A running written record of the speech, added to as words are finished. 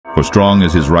For strong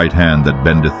is his right hand that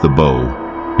bendeth the bow.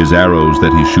 His arrows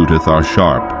that he shooteth are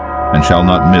sharp, and shall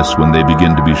not miss when they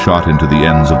begin to be shot into the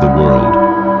ends of the world.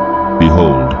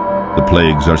 Behold, the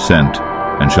plagues are sent,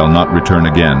 and shall not return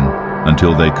again,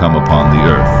 until they come upon the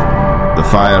earth.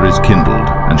 The fire is kindled,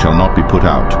 and shall not be put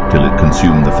out, till it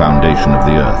consume the foundation of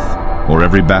the earth. Or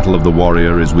every battle of the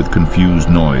warrior is with confused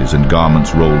noise, and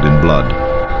garments rolled in blood.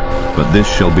 But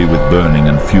this shall be with burning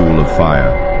and fuel of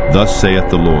fire. Thus saith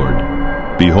the Lord,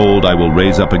 Behold, I will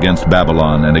raise up against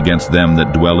Babylon, and against them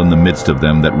that dwell in the midst of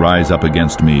them that rise up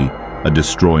against me, a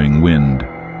destroying wind.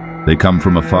 They come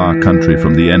from a far country,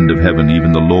 from the end of heaven,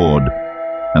 even the Lord,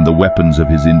 and the weapons of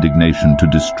his indignation to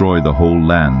destroy the whole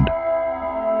land.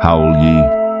 Howl ye,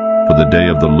 for the day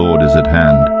of the Lord is at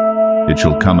hand. It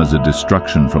shall come as a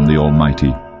destruction from the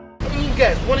Almighty.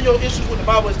 Guys, one of your issues with the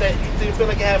Bible is that you feel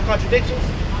like it have contradictions?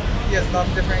 Yes, not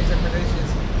different interpretations.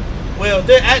 Well,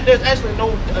 there's actually no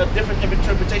different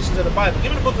interpretations of the Bible.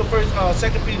 Give me the book of 2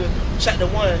 Peter chapter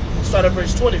 1, start at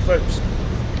verse 20 first.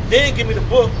 Then give me the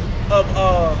book of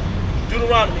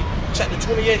Deuteronomy chapter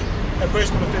 28 and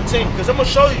verse number 15. Because I'm going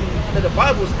to show you that the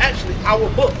Bible is actually our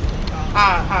book.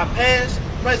 Our past,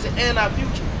 present, and our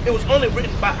future. It was only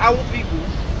written by our people,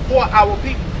 for our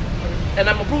people. And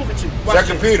I'm going to prove it to you.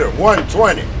 2 Peter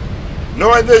 1:20.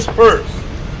 Knowing this first,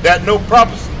 that no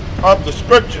prophecy of the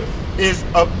scripture is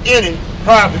of any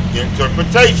private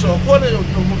interpretation. So according to,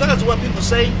 regardless of what people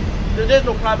say, there's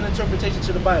no private interpretation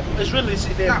to the Bible. It's really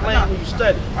sit there and plain when you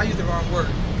study. I used the wrong word.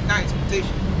 Not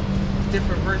interpretation. It's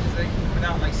different versions that you put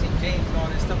out, like St. James and all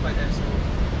that stuff like that. So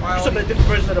you talking about different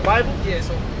versions of the Bible? Yeah.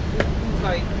 So it's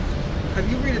like, if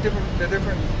you read the different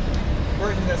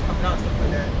versions that's coming out and stuff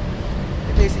like that,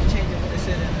 it basically changes what they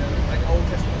said in the Old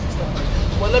Testament and stuff like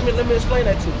that. Well, let me explain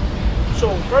that to you.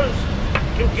 So first,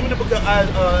 give me the book of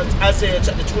Isaiah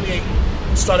chapter 28,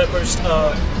 start at verse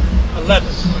 11.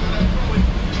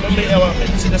 Let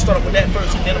me see, let's start off with that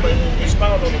first, and then I'm going to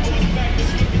expound on it.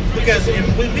 Because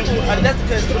when people, that's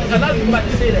because a lot of people like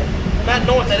to say that, not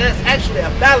knowing that that's actually a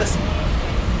fallacy.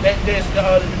 That there's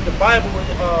the Bible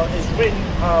is written,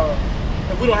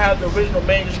 and we don't have the original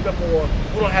manuscript, or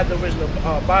we don't have the original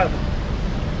Bible.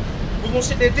 We're going to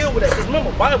sit there and deal with that. Because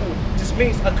remember, Bible just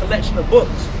means a collection of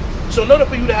books. So in order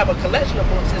for you to have a collection of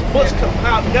books, it's books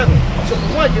compiled together. So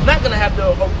for one, you're not going to have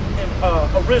the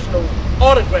original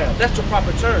autograph. That's the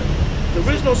proper term. The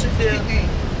original sit there.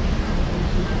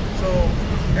 So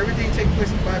everything takes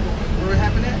place in the Bible. Where it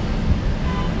happened at?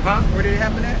 Huh? Where did it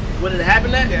happen at? Where did it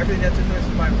happen at? Yeah, everything that took place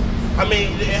in the Bible. I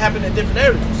mean, it happened in different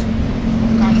areas.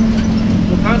 Continent.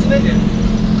 What continent? Yeah.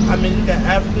 I mean, you got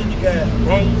Africa, you got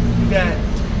Rome, you got,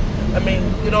 I mean,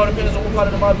 it all depends on what part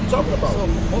of the Bible you're talking about. So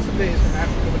most of it is from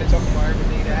Africa when they're talking about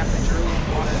everything that happened in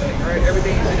Jerusalem, all that thing, right?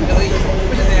 Everything is in the Middle East,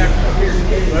 which is in Africa, period.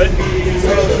 Right?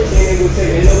 So,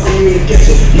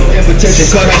 no invitation,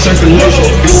 cut out circulation.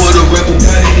 You want a rebel?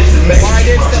 why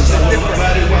there's stuff that's different?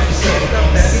 There's stuff that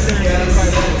we learned in the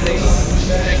Bible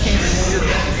that came from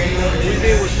Europe.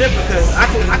 It was different because I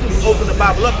can open the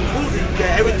Bible up and prove it. You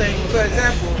got everything. For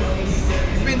example,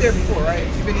 you've been there before, right?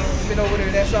 You've been over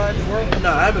there that side of the world?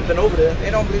 No, I haven't been over there.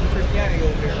 They don't believe in Christianity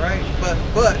over there, right?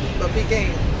 But big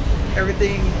game,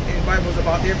 everything in the Bible is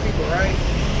about their people, right?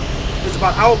 It's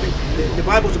about our people. The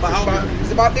Bible's about our people.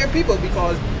 It's about their people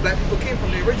because black people came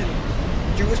from the original.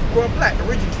 Jewish people are black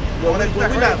originally. Well,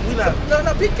 we not.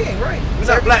 No, big game, right? We're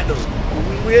not black though.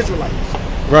 We Israelites.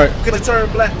 Right. Because the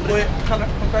term black. Go ahead.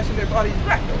 Confession their body is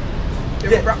black though.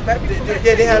 Black people.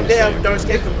 Yeah, they have dark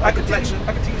skin complexion.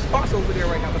 I can tell you spots over there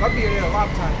right now because I've been there a lot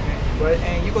of times, man. Right.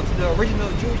 And you go to the original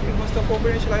Jewish people and stuff over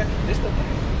there and shit like that. They still black.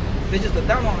 They just look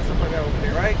down on and stuff like that over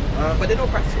there, right? But they don't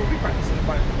practice what we practice in the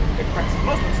Bible. They practice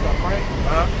Muslim stuff, right?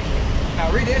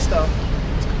 Now read their stuff.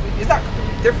 It's not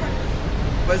completely different,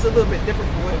 but it's a little bit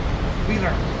different from what we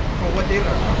learn, from what they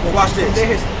learn. Well, watch this. Their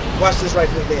history. Watch this right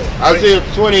there. Isaiah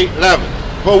 20:11.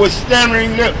 For with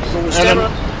stammering lips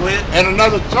and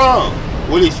another tongue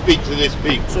will he speak to this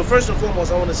people. So first and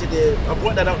foremost, I want to say that I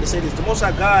brought that out to say this: the Most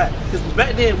High God, because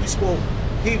back then we spoke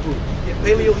Hebrew,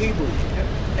 Paleo Hebrew,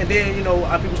 and then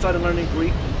our people started learning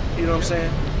Greek. You know what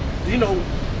I'm saying?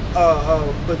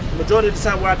 But majority of the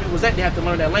time where our people was at, they have to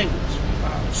learn that language.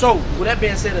 So with that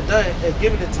being said and done, and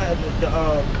given the time,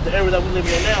 the era that we're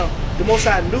living in now, the Most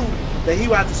High knew that He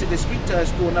would have to sit there and speak to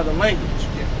us through another language,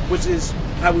 which is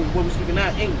what we're speaking now,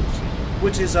 English,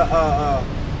 which is a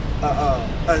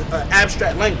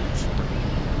abstract language.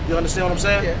 You understand what I'm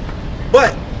saying? Yeah.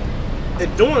 But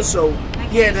in doing so,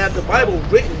 he had to have the Bible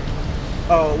written,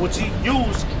 which he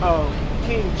used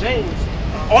King James,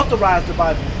 authorized the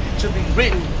Bible to be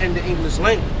written in the English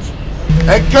language.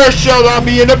 And cursed shall thou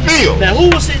be in the field. Now, who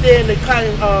was sitting there in the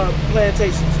cotton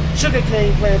plantations?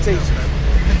 sugarcane plantations.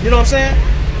 You know what I'm saying?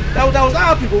 That was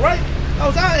our people, right? That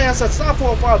was our ancestors, our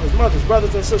forefathers, mothers,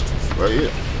 brothers, and sisters. Right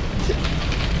here.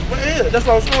 Right here. That's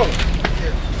what I was saying.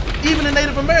 Even the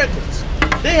Native Americans,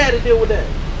 they had to deal with that.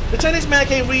 The Chinese man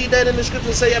can't read that in the scripture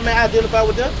and say, man, I identify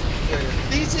with them.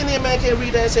 The East Indian man can't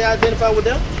read that and say, I identify with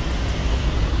them.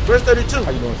 Verse 32.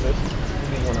 How you doing, sis?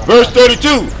 Verse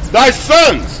 32. Thy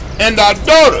sons and thy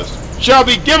daughters shall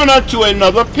be given unto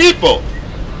another people,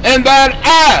 and thine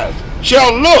eyes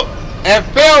shall look and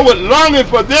fail with longing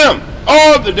for them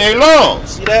all the day long.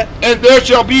 See that? And there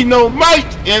shall be no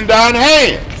might in thine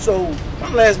hand. So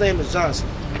my last name is Johnson.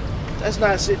 That's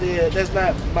not that's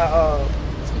not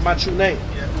my true name.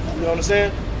 You know what I'm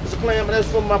saying? It's a plan, but that's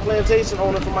from my plantation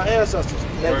owner, from my ancestors.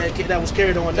 That was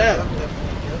carried on down.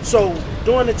 So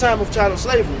during the time of chattel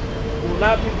slavery, when a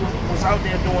lot of people was out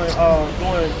there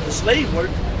doing the slave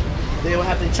work, they would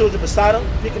have their children beside them,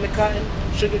 picking the cotton,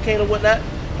 sugar cane, or whatnot,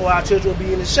 or our children would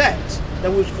be in the shacks that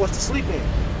we were forced to sleep in.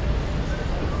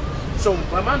 So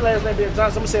by my last name being Johnson,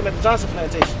 I'm gonna say I'm at the Johnson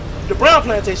plantation. The Brown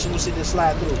plantation will see this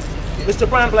slide through. Mr.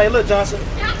 Brown be like, look, Johnson,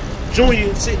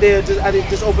 Junior sit there,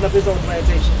 just open up his own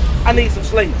plantation. I need some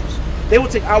slaves. They will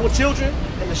take our children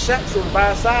in the shacks or by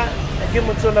our side and give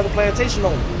them to another plantation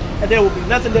owner. And there will be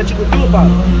nothing that you can do about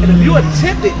it. And if you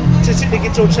attempted to sit there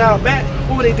get your child back,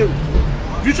 what would they do?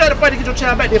 If you try to fight to get your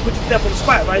child back, they'll put you death on the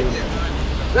spot, right?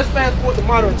 Let's fast forward to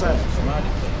modern times.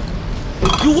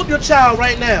 If you whoop your child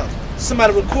right now,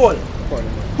 somebody record it.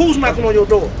 Who's knocking on your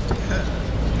door?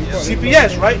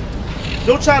 CPS, right?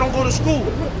 Your child don't go to school.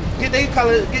 Get their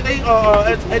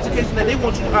education that they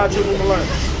want our children to learn.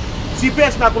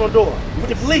 CPS knocking on the door with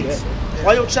the police.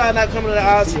 Why your child not coming to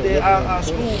our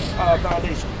school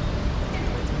foundation?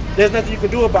 There's nothing you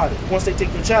can do about it once they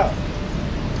take your child.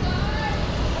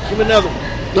 Give me another one.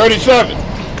 37.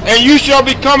 And you shall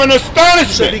become an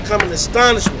astonishment. Shall become an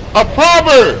astonishment. A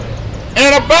proverb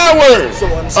and a byword So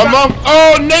among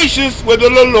all nations whither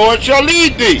the Lord shall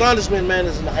lead thee. Astonishment, man,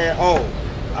 is at all.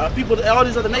 People, all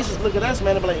these other nations look at us,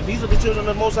 man, and be like, these are the children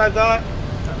of the Most High God.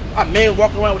 Our men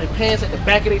walking around with their pants at the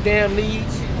back of their damn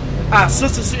knees. Our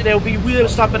sisters sitting there, we will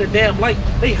stop at a damn light.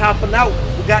 They hopping out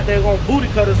with got their own booty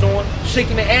cutters on,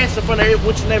 shaking their ass in front of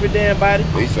each and every damn body.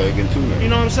 They sagging too, man. You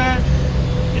know what I'm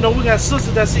saying? You know, we got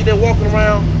sisters that sit there walking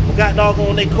around with got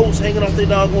doggone their coats hanging off their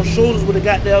doggone shoulders with a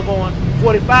goddamn going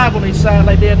 45 on their side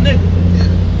like they're a nigga.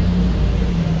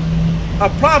 A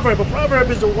proverb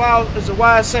is a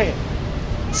wise saying.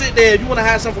 Sit there, if you want to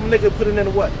hide something from a nigga, put it in a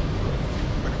what?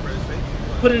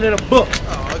 Put it in a book.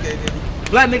 Oh, okay.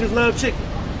 Black niggas love chicken,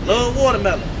 love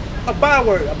watermelon. A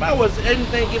byword is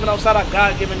anything given outside our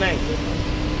God-given name.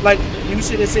 Like, you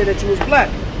sit and say that you was black.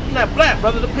 You're not black,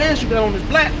 brother. The pants you got on is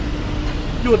black.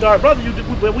 You a dark brother,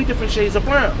 but we different shades of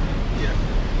brown. Yeah.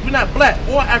 We're not black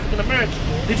or African American.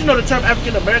 Did you know the term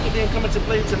African American didn't come into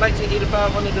play until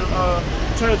 1985 under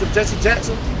the terms of Jesse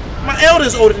Jackson? My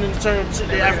elders older than the term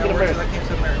African American.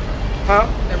 Huh?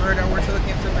 Never heard that word till I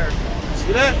came to America.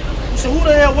 See that? So who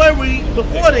the hell were we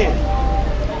before then?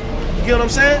 You get what I'm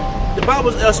saying? The Bible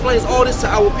explains all this to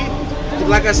our people.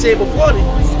 Like I said before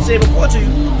to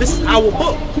you, this is our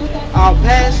book. Our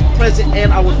past, present,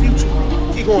 and our future.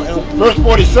 Keep going, Elmer. Verse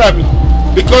 47.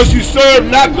 Because you serve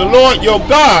not the Lord your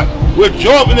God with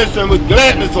joyfulness and with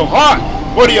gladness of heart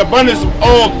for the abundance of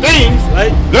all things,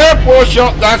 right? Therefore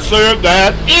shalt thou serve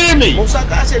thine enemy. Most of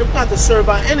God said we have to serve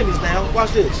our enemies now.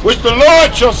 Watch this. Which the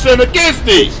Lord shall send against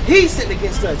thee. He's sitting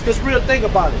against us. Because real thing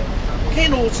about it.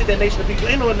 Can't no sit that nation of people.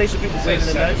 Ain't no nation of people greater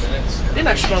than us. They're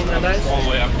not stronger than us. All the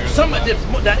way up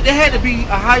here. There had to be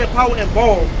a higher power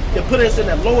involved that put us in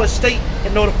that lower state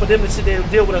in order for them to sit there and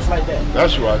deal with us like that.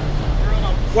 That's right.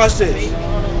 Watch this.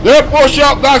 Therefore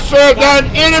shalt thou serve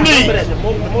thine enemy. Remember that.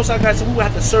 The Most High God said we will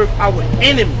have to serve our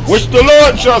enemies. Which the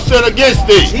Lord shall send against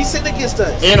thee. He's sitting against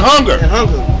us. In hunger. In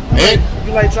hunger. And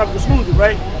you like tropical smoothie,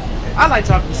 right? I like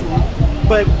tropical smoothie.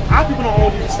 But our people don't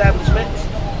own these establishments.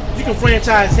 You can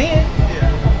franchise in.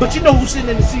 But you know who's sitting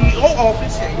in the CEO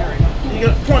office. You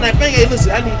gotta point that finger, hey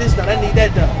listen, I need this done, I need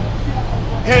that done.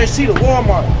 Harris Teeter,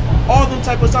 Walmart, all them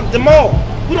type of stuff. The mall.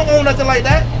 We don't own nothing like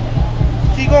that.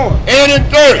 Keep going. And in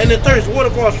thirst. And in thirst,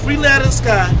 water falls freely out of the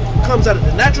sky, comes out of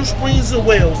the natural springs and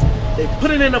wells. They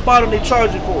put it in the bottom, they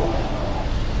charge you for it.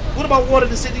 What about water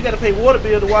to sit? You gotta pay water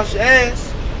bill to wash your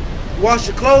ass, wash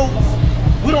your clothes.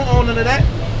 We don't own none of that.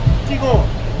 Keep going.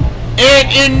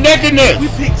 And in nakedness. We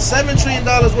picked $7 trillion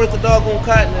worth of doggone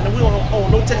cotton and we don't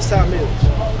own no textile mills.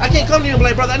 I can't come to you and be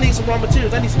like, brother, I need some raw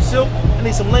materials. I need some silk, I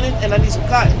need some linen, and I need some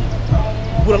cotton.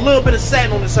 With a little bit of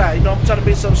satin on the side. You know, I'm trying to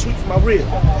make something sweet for my rib.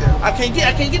 I can't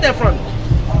get that from you.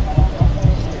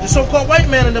 The so-called white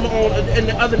man and them own, and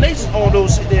the other nations own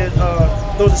those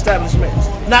establishments,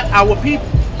 not our people.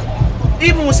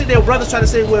 Even when their brothers try to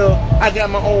say, well, I got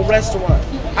my own restaurant,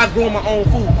 I grow my own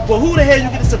food. Well, who the hell you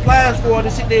get the supplies for to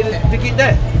sit there to get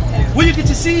that? Where you get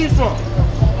your seeds from?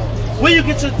 Where you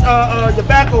get your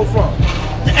tobacco from?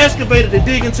 The excavator to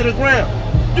dig into the ground.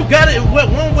 You got it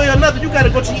one way or another. You got to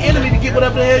go to your enemy to get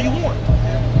whatever the hell you want.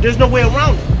 There's no way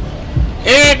around it.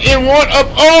 And in want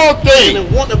of all things. And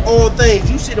in want of all things.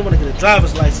 You see them want to get a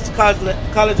driver's license,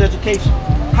 college education,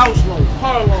 house loan,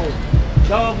 car loan,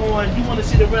 doggone. You want to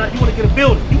sit around. You want to get a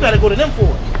building. You got to go to them for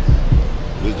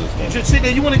it. You sit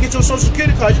there. You want to get your social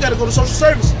security card. You got to go to social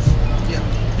services. Yeah.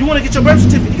 You want to get your birth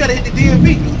certificate. You got to hit the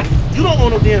DMV. You don't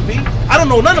own no DMV. I don't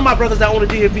know none of my brothers that own a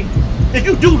DMV. If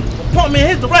you do, point me in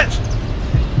his direction.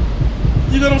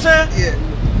 You get what I'm saying?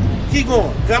 Yeah. Keep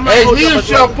going. And he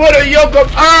shall put a yoke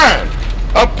of iron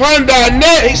upon thy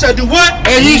neck. And he shall do what?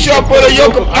 And he shall put a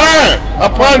yoke of iron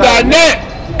upon thy neck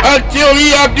until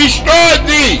he have destroyed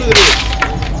thee. Look at this.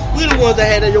 We the ones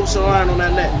that had that yoke of iron on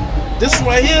that neck. This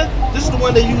one right here, this is the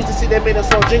one they used to see that made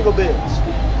us song Jingle Bells.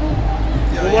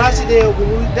 When I see that,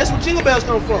 that's where Jingle Bells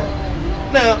come from.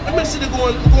 Now, let me see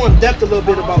go in depth a little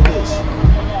bit about this.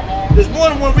 There's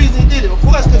more than one reason he did it. Of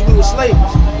course, because we were slaves.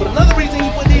 But another reason he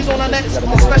put these on our necks,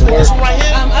 especially this one right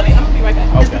here, I'm gonna be right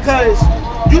back. is because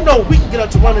you know we can get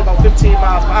up to running about 15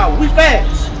 miles per hour. We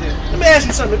fast. Let me ask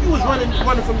you something. If you was running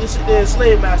from this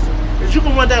slave master, is you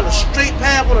can run down a straight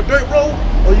path on a dirt road,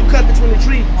 or you cut between the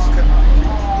trees?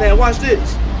 Now watch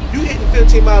this. You hitting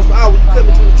 15 miles per hour, you cut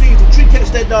between the trees. The tree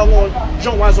catch that doggone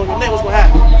jump wise on your neck. What's gonna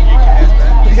happen?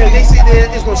 Because they see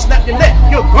that it's gonna snap your neck.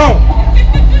 You're gone.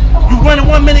 You running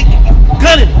 1 minute,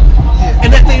 gunning it.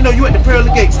 And that thing you know you at the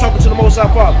pearly gates talking to the Most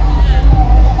High Father.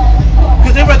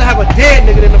 Because they'd rather have a dead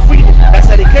nigga than a free nigga. That's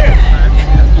how they care.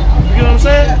 You know what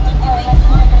I'm saying?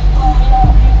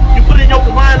 You put in your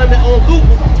command on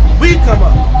Google, we come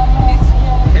up.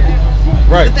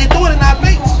 Right. But they throw it in our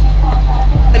face.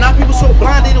 And our people so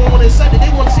blind they don't want to accept it. They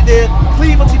want to see their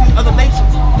cleave to these other nations.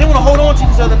 They want to hold on to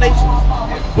these other nations.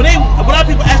 When our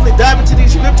people actually dive into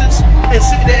these scriptures and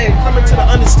sit there and come into the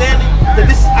understanding that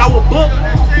this is our book,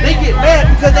 they get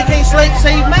mad because they can't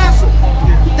save Master.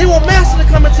 They want Master to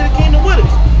come into the kingdom with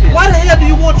us. Why the hell do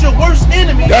you want your worst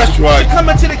enemy That's right. to come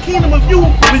into the kingdom of you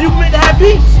when you meant to have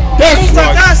peace? That's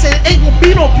right. God said ain't gonna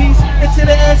be no peace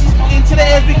until the ass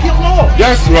be killed off.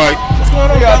 That's right. What's going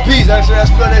on, We got bro? peace. That's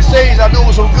that sage. I know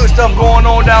there's some good stuff going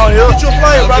on down here. Get your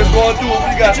flyer, I'm brother. just going through what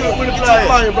we got. Get your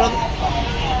flyer, brother.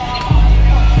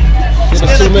 Give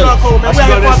us 2 minutes.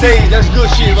 That sage. That's good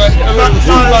shit, right?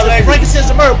 Frankincense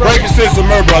and myrrh, brother. Frankincense and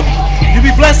myrrh, brother. You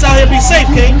be blessed out here, be safe,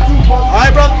 King. All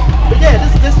right, brother. But yeah,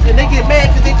 this and they get mad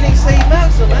because they can't save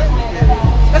Master, man.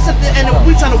 That's a thing, and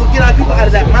we trying to get our people out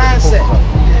of that mindset.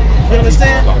 You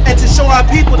understand? And to show our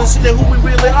people to see who we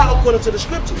really are according to the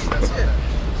scriptures.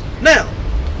 Now,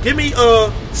 give me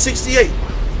 68.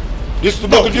 This is the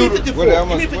book of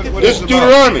Deuteronomy. This is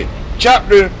Deuteronomy,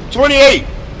 chapter 28,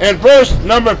 and verse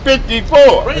number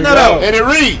 54. Bring that out. And it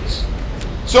reads,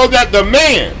 so that the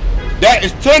man that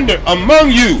is tender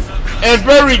among you and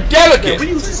very delicate. We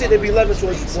used to sit there and be loving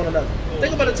towards one another.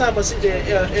 Think about the time I sit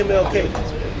there, MLK,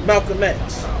 Malcolm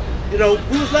X. You know,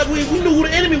 we was like we knew who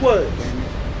the enemy was.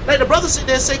 Like the brothers sit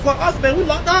there and say, "Quite often, man, we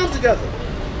locked arms together."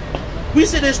 We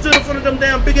sit there and stood in front of them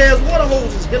damn big ass water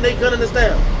hoses, they gunning us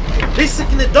down. They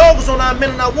sicking the dogs on our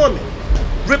men and our women,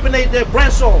 ripping their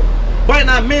breasts off, biting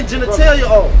our men genitalia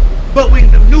off. But we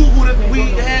knew we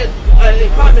had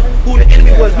who the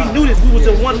enemy was. We knew this. We was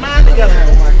in one mind together.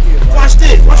 Watch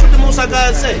this. Watch what the Most High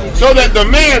God say. So that the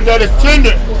man that is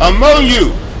tender among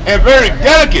you and very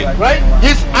delicate, Right?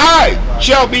 his eye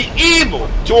shall be evil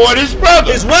toward his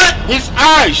brother. His what? His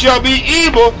eye shall be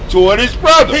evil toward his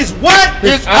brother. His what?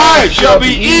 His eye shall be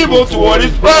evil toward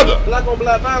his brother. Black on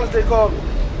black violence, they call it.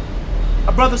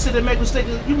 A brother sit there make mistakes.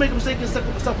 You make a mistake and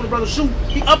stuff when the brother shoot.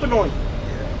 He upping on you.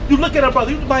 You look at a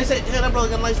brother. You might say, "Damn, that brother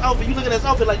got a nice outfit." You look at his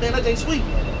outfit like, "Damn, that ain't sweet."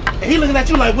 And he looking at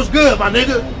you like, "What's good, my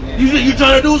nigga? You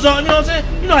trying to do something?" You know what I'm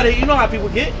saying? You know how people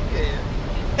get.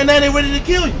 And then they ready to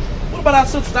kill you. What about our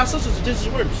sisters? Our sisters are just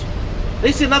as worse.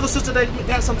 They see another sister that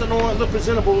got something on, look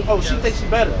presentable. Oh, she thinks she's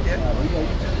better.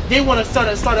 They want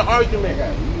to start an argument,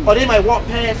 or they might walk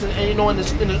past and you know in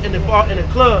the bar in the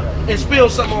club and spill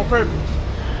something on purpose.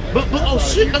 But oh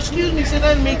shit, excuse me, say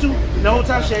that to me too. And the whole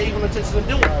time she ain't even intention of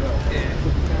doing it.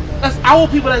 That's our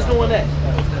people that's doing that.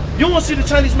 You want to see the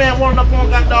Chinese man running up on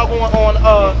got dog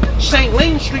on Shang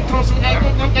Ling Street, Thompson, ain't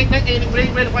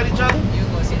ready to fight each other. You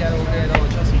gonna see that over there though,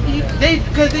 trust me.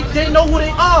 Because they know who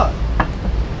they are.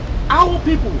 Our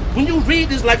people, when you read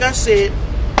this, like I said,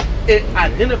 it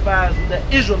identifies the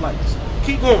Israelites.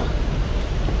 Keep going.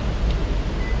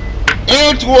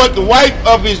 And toward the wife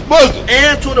of his bosom.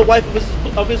 And toward the wife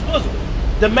of his bosom.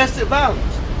 Domestic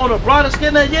violence. On a broader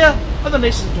scale, now, yeah, other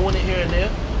nations doing it here and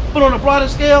there. But on a broader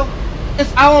scale,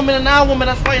 it's our men and our women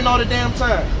that's fighting all the damn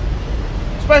time.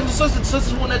 Especially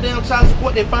sisters want that damn child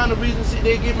support. They find a reason, sit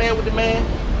there, get mad with the man.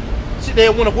 Sit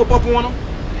there, want to whip up on him.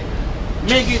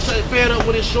 Men get fed up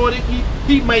with his shorty.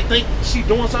 He might think she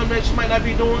doing something that she might not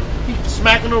be doing. He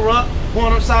smacking her up,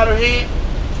 going upside her head.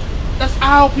 That's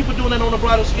how people doing that on a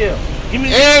broader scale.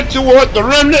 And toward the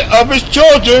remnant of his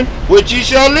children, which he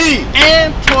shall lead.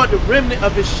 And toward the remnant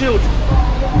of his children,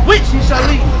 which he shall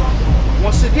lead.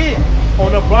 Once again,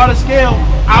 on a broader scale,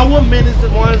 our men is the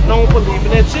ones known for leaving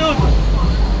their children.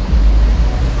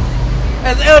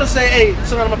 As the elders say, hey,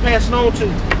 son, I'm going to pass it on to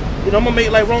you. You know, I'm going to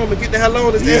make like Rome and get the hell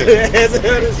on this. As the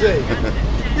elders say.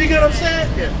 You get what I'm saying?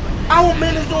 Yeah. Our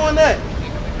men is doing that.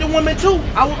 The women too.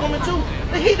 Our women too.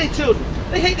 They hate their children.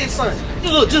 They hate their sons.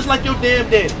 You look just like your damn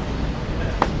daddy.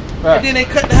 Right. And then they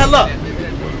cut the hell up.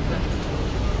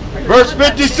 Verse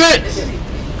 56.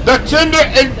 The tender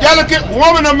and delicate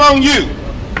woman among you,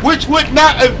 which would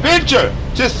not adventure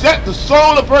to set the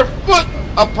sole of her foot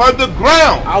upon the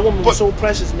ground. Our women were so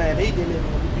precious, man. They didn't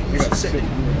even set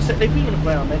their feet on the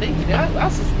ground, man. Our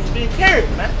sisters was being carried,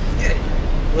 man. Yeah.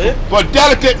 For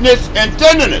delicateness and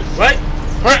tenderness. Right.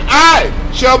 Her eye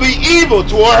shall be evil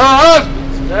toward her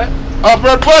husband of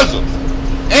her bosom,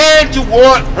 and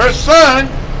toward her son,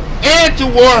 and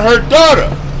toward her daughter,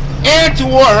 and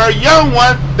toward her young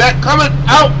one that cometh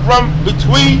out from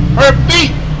between her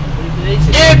feet,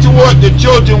 and toward the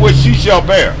children which she shall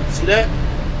bear. See that?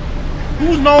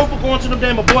 Who's known for going to them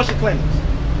damn abortion clinics?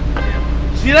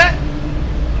 See that?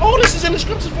 All this is in the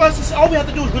scriptures for us to see. All we have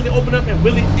to do is really open up and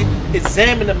really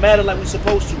examine the matter like we're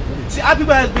supposed to. See, our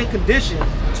people has been conditioned,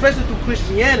 especially through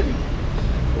Christianity,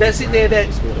 that sit there that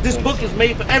this book is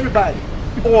made for everybody,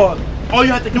 or all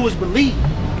you have to do is believe.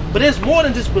 But there's more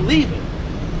than just believing.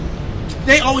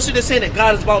 They always sit there saying that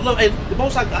God is about love. And the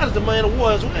Most High God is the man of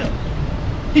war as well.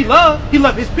 He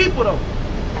loved his people though.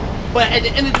 But at the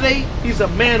end of the day, he's a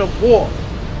man of war.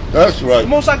 That's right. The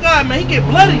Most High God, man, he get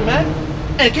bloody, man.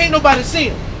 And can't nobody see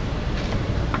him.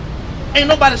 Ain't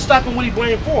nobody stopping what he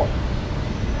bring forth.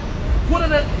 Put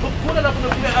it up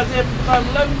in Isaiah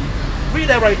 55:11. Read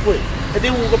that right quick. And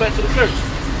then we'll go back to the church.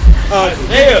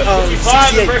 Isaiah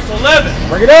 55 verse 11.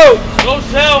 Bring it out. So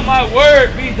shall my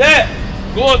word be that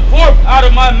goeth forth out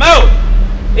of my mouth.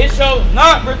 It shall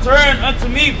not return unto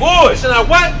me void. It shall not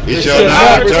what? It shall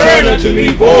not return unto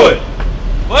me void.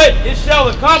 But it shall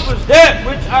accomplish that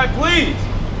which I please.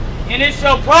 And it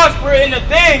shall prosper in the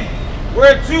thing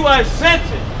whereto I sent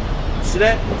it. See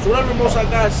that? So whatever the Most High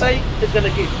God say, it's gonna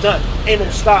get done. Ain't no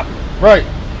stopping. Right.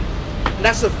 And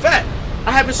that's a fact.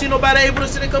 I haven't seen nobody able to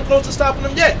sit and come close to stopping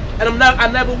them yet. And I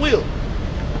never will.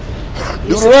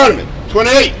 Deuteronomy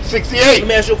 28:68. Let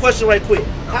me ask you a question right quick.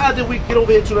 How did we get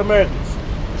over here to the Americans?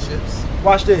 Ships.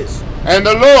 Watch this. And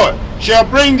the Lord shall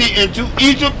bring thee into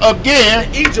Egypt again.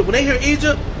 Egypt, when they hear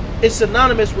Egypt, it's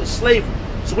synonymous with slavery.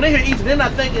 So when they hear Egypt, they're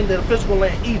not thinking the physical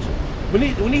land Egypt. When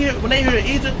they hear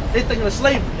Egypt, they're thinking of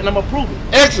slavery, and I'm approving.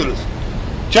 Exodus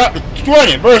chapter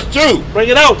 20, verse 2. Bring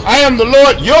it out. I am the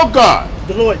Lord your God,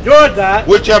 The Lord your God,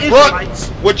 which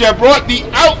have brought thee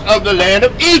out of the land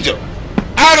of Egypt,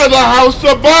 out of the house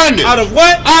of bondage. Out of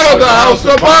what? Out of the house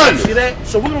of bondage. See that?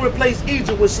 So we're gonna replace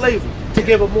Egypt with slavery to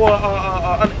give a more,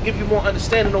 give you more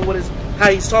understanding on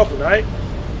how he's talking. All right?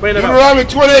 Bring it out. Deuteronomy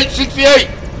 28:68.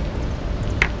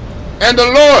 And the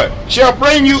Lord shall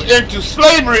bring you into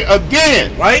slavery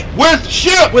again. Right? With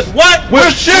ships. With what?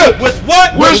 With ships. With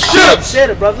what? With ships. Said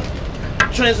it, brother.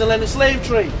 Transatlantic slave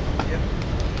trade.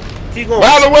 Keep going.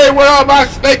 By the way, whereof I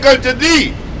spake unto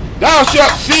thee, thou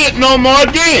shalt see it no more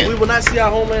again. We will not see our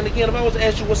homeland again. If I was to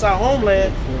ask you what's our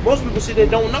homeland, most people say they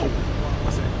don't know.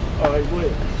 All right, go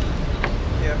ahead.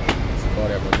 Yeah.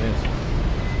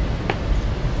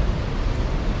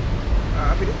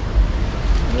 I'll be there.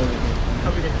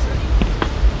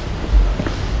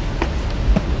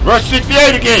 Verse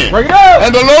 68 again. Bring it out.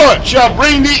 And the Lord shall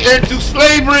bring thee into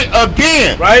slavery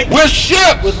again. Right. With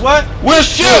ships. With what? With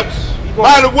ships.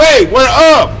 By the way,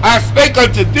 whereof I spake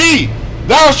unto thee,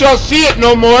 thou shalt see it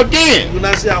no more again. We will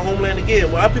not see our homeland again.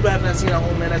 Well, our people have not seen our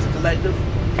homeland as a collective.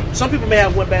 Some people may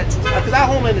have went back to, because our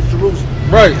homeland is Jerusalem.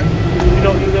 Right. You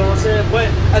know what I'm saying? But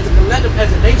as a collective,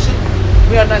 as a nation,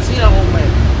 we have not seen our homeland.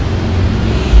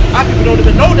 Our people don't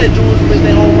even know that Jerusalem is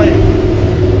their homeland.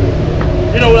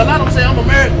 You know, a lot of them say, I'm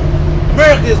American.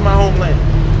 America is my homeland.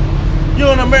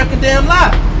 You're an American damn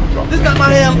lie. This not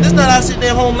my hand. This not our sit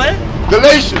there homeland.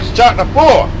 Galatians chapter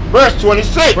 4, verse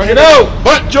 26. Bring it out.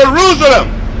 But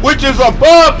Jerusalem which is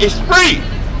above is free,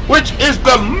 which is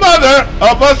the mother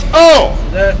of us all.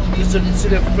 That just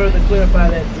to further clarify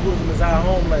that Jerusalem is our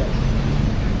homeland.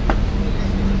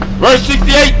 Verse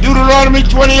 68, Deuteronomy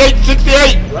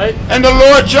 28:68. Right. And the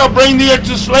Lord shall bring thee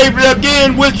into slavery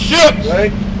again with ships.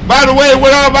 Right. By the way,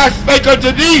 whatever I spake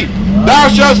unto thee, thou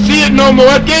shalt see it no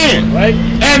more again. Right.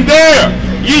 And there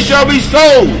ye shall be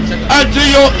sold unto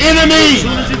your enemies. As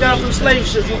soon as you got from slave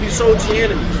ships, you'll be sold to your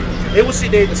enemies. They will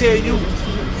sit there and tell you,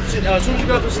 as soon as you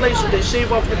got from slave ships, they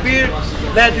shave off your beard,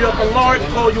 land you up a lard,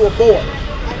 and call you a boy,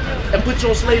 and put you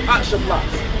on slave auction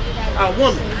blocks. Our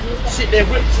women sit there,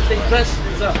 rip their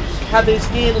dresses up, have their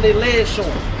skin and their legs shown.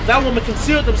 That woman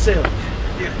concealed themselves.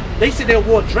 They sit there and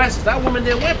wore dresses. That woman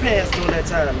didn't wear pants during that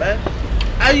time, man.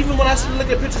 Even when I look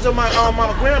at pictures of my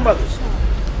grandmothers,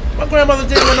 my grandmothers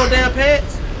didn't wear no damn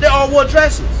pants. They all wore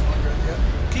dresses.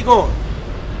 Keep going.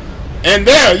 And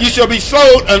there you shall be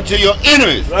sold unto your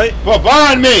enemies, right, for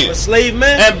bondmen, for slave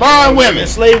men, and bondwomen, and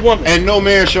slave women. And no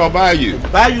man shall buy you.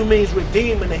 Buy you means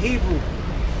redeem in the Hebrew.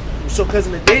 So, because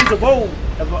in the days of old,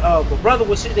 if a brother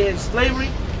would sit there in slavery,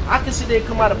 I can sit there and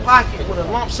come out of pocket with a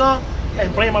lump sum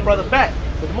and bring my brother back.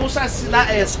 But the Most High sit our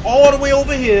ass all the way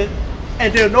over here,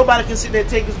 and there nobody can sit there and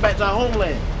take us back to our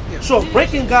homeland. So, if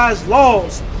breaking God's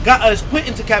laws got us put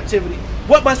into captivity,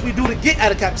 what must we do to get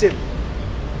out of captivity?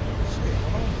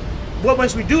 What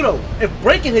must we do though? If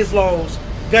breaking his laws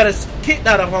got us kicked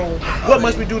out of home, what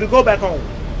must we do to go back home?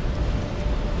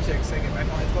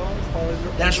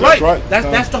 That's right.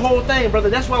 That's the whole thing, brother.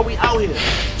 That's why we out here.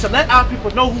 To let our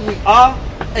people know who we are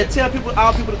and tell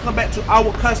our people to come back to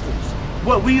our customs.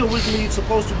 What we originally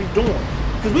supposed to be doing.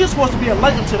 Because we are supposed to be a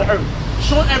light unto the earth.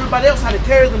 Showing everybody else how to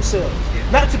carry themselves.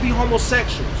 Not to be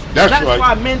homosexuals. That's not right. for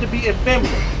our men to be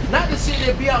effeminate. Not to sit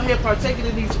there and be out here partaking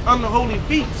in these unholy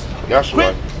feasts. That's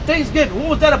right. Thanksgiving, what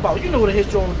was that about? You know the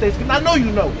history on Thanksgiving. I know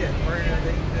you know.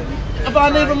 Of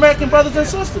our Native American brothers and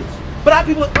sisters. But our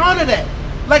people honor that.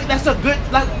 Like that's a good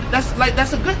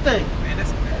that's a good thing.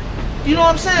 You know what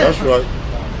I'm saying? That's right.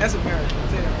 That's America.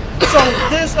 So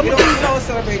this we don't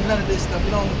celebrate none of this stuff.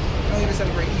 We don't even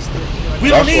celebrate Easter. We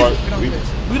don't either.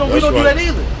 Right. We don't do that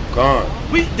either. God.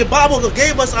 The Bible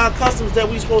gave us our customs that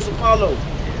we supposed to follow.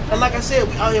 And like I said,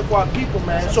 we out here for our people,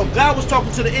 man. So if God was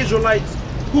talking to the Israelites,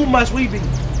 who must we be?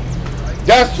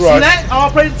 That's right. See that?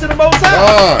 All praise to the Most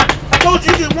High. I told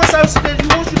you once I said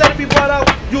once you let it be brought out,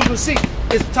 you will see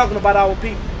it's talking about our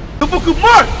people. The book of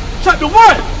Mark, chapter 1,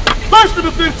 verse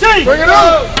number 15. Bring it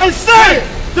up. And say,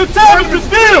 the time is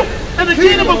fulfilled, and the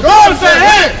kingdom of God is at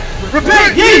hand.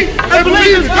 Repent ye and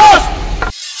believe in the gospel.